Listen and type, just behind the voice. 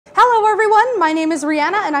Hello everyone, my name is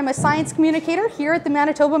Rhianna and I'm a science communicator here at the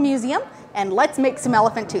Manitoba Museum, and let's make some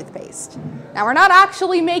elephant toothpaste. Now we're not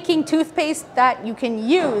actually making toothpaste that you can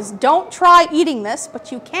use. Don't try eating this,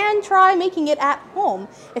 but you can try making it at home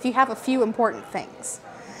if you have a few important things.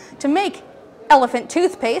 To make elephant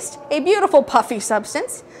toothpaste, a beautiful puffy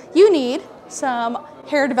substance, you need some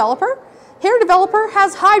hair developer. Hair developer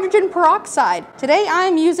has hydrogen peroxide. Today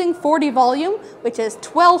I'm using 40 volume, which is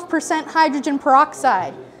 12% hydrogen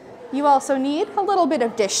peroxide. You also need a little bit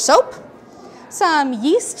of dish soap, some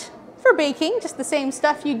yeast for baking, just the same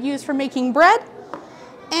stuff you'd use for making bread,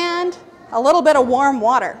 and a little bit of warm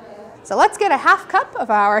water. So let's get a half cup of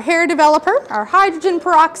our hair developer, our hydrogen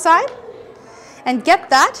peroxide, and get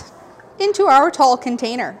that into our tall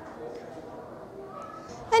container.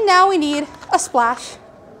 And now we need a splash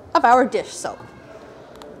of our dish soap.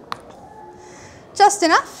 Just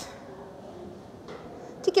enough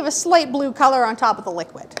to give a slight blue color on top of the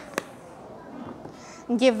liquid.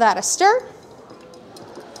 And give that a stir.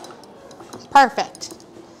 Perfect.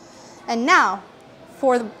 And now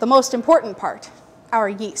for the most important part, our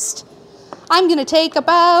yeast. I'm going to take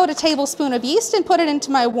about a tablespoon of yeast and put it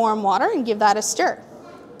into my warm water and give that a stir.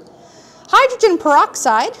 Hydrogen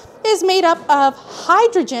peroxide is made up of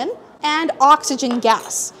hydrogen and oxygen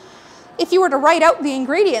gas. If you were to write out the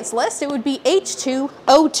ingredients list, it would be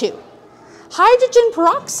H2O2. Hydrogen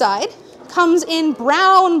peroxide comes in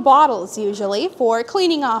brown bottles usually for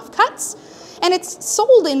cleaning off cuts, and it's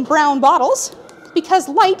sold in brown bottles because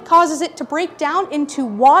light causes it to break down into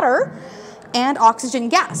water and oxygen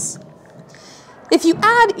gas. If you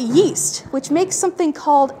add yeast, which makes something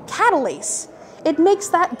called catalase, it makes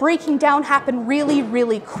that breaking down happen really,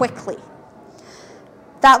 really quickly.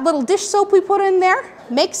 That little dish soap we put in there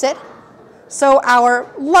makes it so our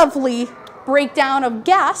lovely breakdown of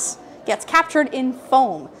gas gets captured in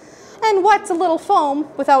foam. And what's a little foam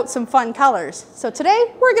without some fun colors? So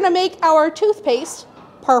today we're going to make our toothpaste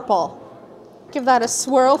purple. Give that a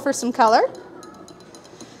swirl for some color.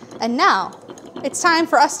 And now it's time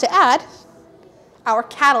for us to add our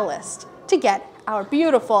catalyst to get our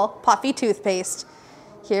beautiful puffy toothpaste.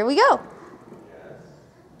 Here we go.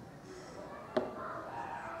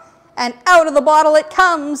 And out of the bottle it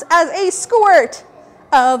comes as a squirt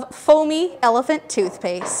of foamy elephant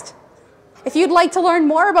toothpaste. If you'd like to learn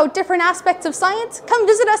more about different aspects of science, come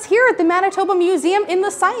visit us here at the Manitoba Museum in the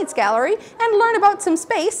Science Gallery and learn about some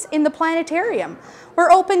space in the planetarium. We're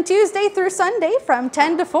open Tuesday through Sunday from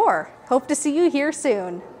 10 to 4. Hope to see you here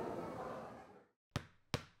soon.